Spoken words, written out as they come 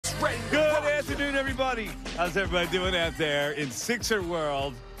Good afternoon, everybody. How's everybody doing out there in Sixer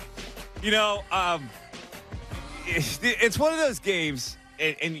world? You know, it's one of those games,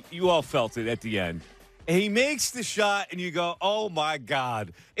 and you all felt it at the end. And he makes the shot, and you go, oh, my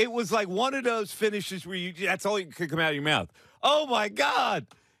God. It was like one of those finishes where that's all you could come out of your mouth. Oh, my God.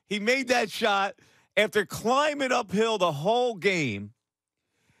 He made that shot after climbing uphill the whole game.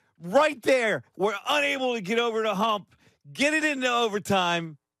 Right there, we're unable to get over the hump, get it into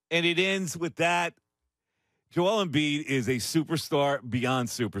overtime, and it ends with that. Joel Embiid is a superstar beyond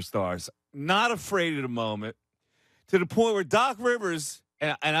superstars. Not afraid of the moment, to the point where Doc Rivers,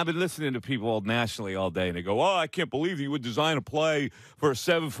 and I've been listening to people nationally all day, and they go, oh, I can't believe you would design a play for a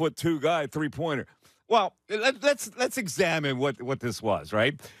 7'2" guy, three-pointer. Well, let's examine what this was,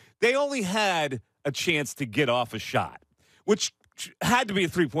 right? They only had a chance to get off a shot, which had to be a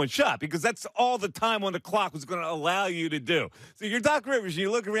three-point shot because that's all the time on the clock was going to allow you to do. So you're Doc Rivers, you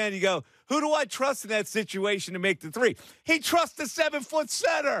look around and you go, who do I trust in that situation to make the three? He trusts the 7-foot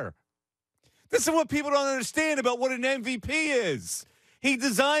center. This is what people don't understand about what an MVP is. He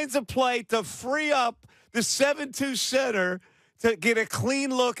designs a play to free up the 7'2" center to get a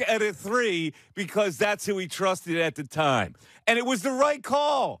clean look at a three because that's who he trusted at the time. And it was the right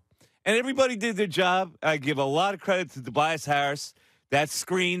call. And everybody did their job. I give a lot of credit to Tobias Harris. That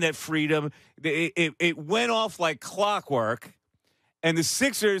screen, that freedom, it went off like clockwork. And the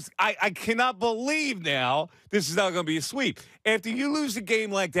Sixers, I cannot believe now this is not going to be a sweep. After you lose a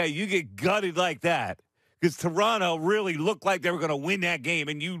game like that, you get gutted like that because Toronto really looked like they were going to win that game,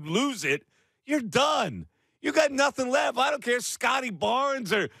 and you lose it, you're done. You got nothing left. I don't care if Scotty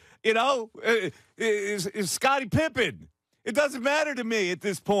Barnes or, is Scottie Pippen. It doesn't matter to me at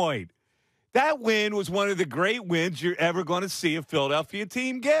this point. That win was one of the great wins you're ever going to see a Philadelphia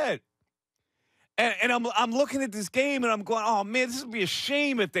team get. And I'm looking at this game, and I'm going, oh, man, this would be a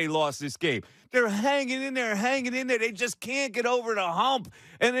shame if they lost this game. They're hanging in there. They just can't get over the hump.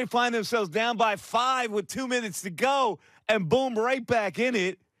 And they find themselves down by 5 with 2 minutes to go, and boom, right back in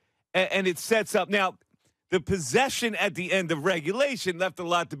it. And it sets up. Now, the possession at the end of regulation left a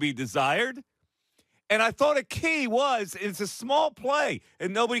lot to be desired. And I thought a key was it's a small play,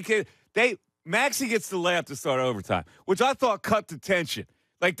 and nobody can. Maxey gets the layup to start overtime, which I thought cut the tension.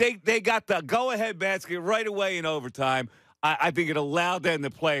 Like they got the go-ahead basket right away in overtime. I think it allowed them to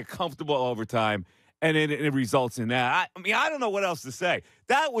play a comfortable overtime, and it results in that. I mean, I don't know what else to say.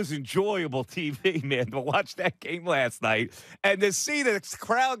 That was enjoyable TV, man, to watch that game last night and to see the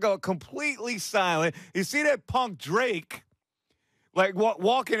crowd go completely silent. You see that punk Drake. Like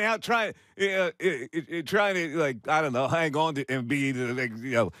walking out, trying to, like, I don't know, hang on to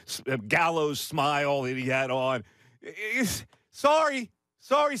Embiid, gallows smile that he had on. Sorry,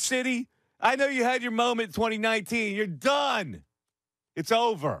 City. I know you had your moment in 2019. You're done. It's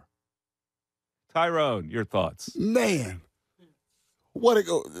over. Tyrone, your thoughts? Man, what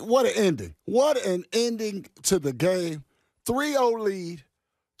an ending! What an ending to the game. 3-0 lead.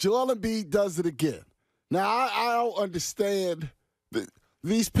 Joel Embiid does it again. Now I don't understand.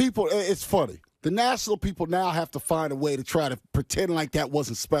 These people, it's funny. The national people now have to find a way to try to pretend like that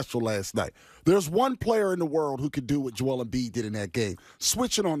wasn't special last night. There's one player in the world who could do what Joel Embiid did in that game.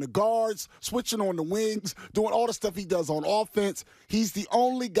 Switching on the guards, switching on the wings, doing all the stuff he does on offense. He's the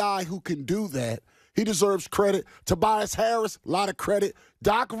only guy who can do that. He deserves credit. Tobias Harris, a lot of credit.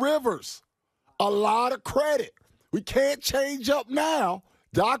 Doc Rivers, a lot of credit. We can't change up now.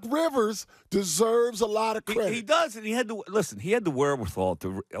 Doc Rivers deserves a lot of credit. He does, and he had the wherewithal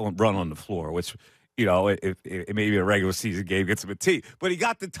to run on the floor, which, it may be a regular season game, gets him a tee. But he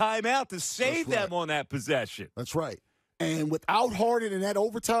got the timeout to save them on that possession. That's right. And without Harden in that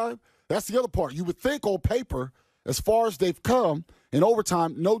overtime, that's the other part. You would think on paper, as far as they've come, in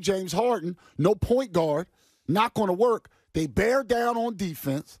overtime, no James Harden, no point guard, not going to work. They bear down on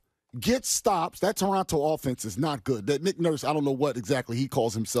defense. Get stops. That Toronto offense is not good. That Nick Nurse, I don't know what exactly he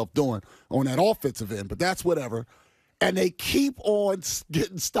calls himself doing on that offensive end, but that's whatever. And they keep on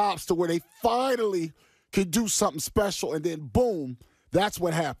getting stops to where they finally can do something special, and then boom, that's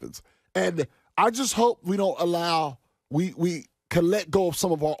what happens. And I just hope we don't allow we can let go of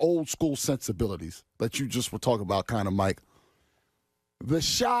some of our old school sensibilities that you just were talking about, kind of, Mike. The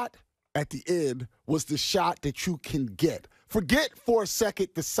shot at the end was the shot that you can get. Forget for a second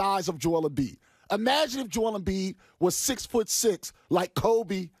the size of Joel Embiid. Imagine if Joel Embiid was 6'6", like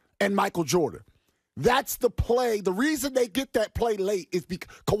Kobe and Michael Jordan. That's the play. The reason they get that play late is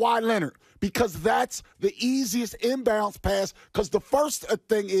Kawhi Leonard, because that's the easiest inbounds pass, because the first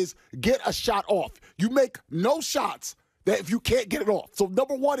thing is get a shot off. You make no shots that if you can't get it off. So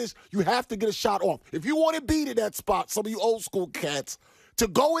number one is you have to get a shot off. If you want to beat in that spot, some of you old school cats, to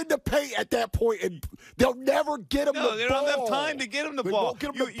go in the paint at that point, and they'll never get him the ball. No, they don't have time to get him the ball.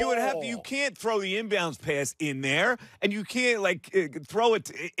 You would have to, you can't throw the inbounds pass in there, and you can't throw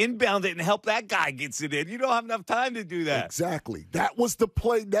it inbound it and help that guy gets it in. You don't have enough time to do that. Exactly. That was the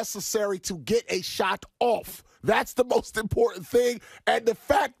play necessary to get a shot off. That's the most important thing. And the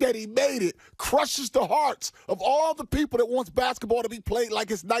fact that he made it crushes the hearts of all the people that wants basketball to be played like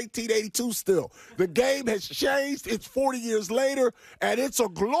it's 1982 still. The game has changed. It's 40 years later, and it's a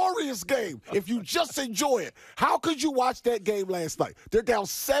glorious game if you just enjoy it. How could you watch that game last night? They're down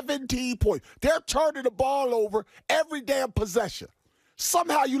 17 points. They're turning the ball over every damn possession.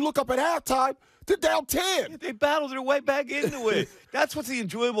 Somehow you look up at halftime, they're down 10. They battled their way back into it. That's what's the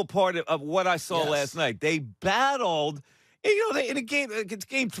enjoyable part of what I saw last night. They battled. You know, in a game, it's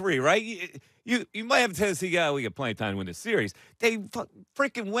game 3, right? You might have a tendency, we got plenty of time to win this series. They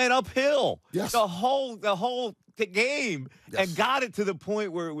freaking went uphill the whole game and got it to the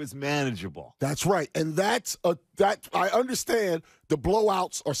point where it was manageable. That's right, and that I understand the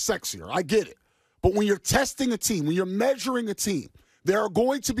blowouts are sexier. I get it, but when you're testing a team, when you're measuring a team, there are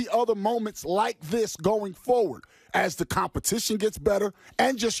going to be other moments like this going forward as the competition gets better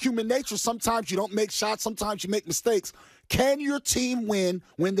and just human nature. Sometimes you don't make shots. Sometimes you make mistakes. Can your team win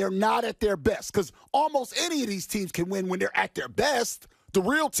when they're not at their best? Because almost any of these teams can win when they're at their best. The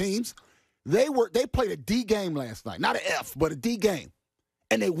real teams, they played a D game last night. Not an F, but a D game.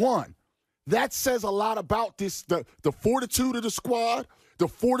 And they won. That says a lot about this, the fortitude of the squad, the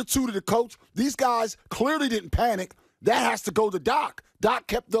fortitude of the coach. These guys clearly didn't panic. That has to go to Doc. Doc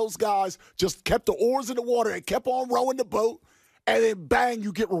kept those guys, just kept the oars in the water and kept on rowing the boat. And then, bang,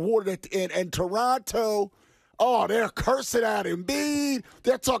 you get rewarded at the end. And Toronto, they're cursing at Embiid.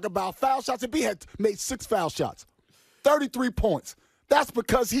 They're talking about foul shots. Embiid had made 6 foul shots, 33 points. That's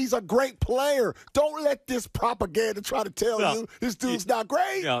because he's a great player. Don't let this propaganda try to tell you this dude's not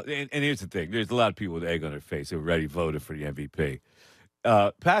great. And here's the thing. There's a lot of people with egg on their face who already voted for the MVP.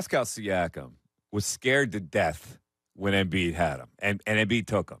 Pascal Siakam was scared to death when Embiid had him, and Embiid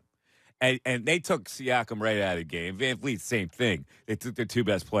took him. And they took Siakam right out of the game. Van Vliet, same thing. They took their 2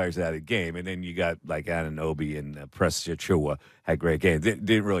 best players out of the game, and then you got like Anunoby and Precious Achiuwa had great games. It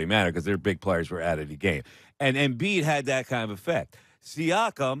didn't really matter because their big players were out of the game. And Embiid had that kind of effect.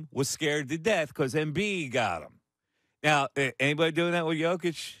 Siakam was scared to death because Embiid got him. Now, anybody doing that with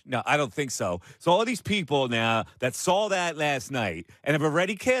Jokic? No, I don't think so. So all these people now that saw that last night and have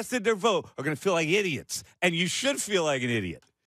already casted their vote are going to feel like idiots. And you should feel like an idiot.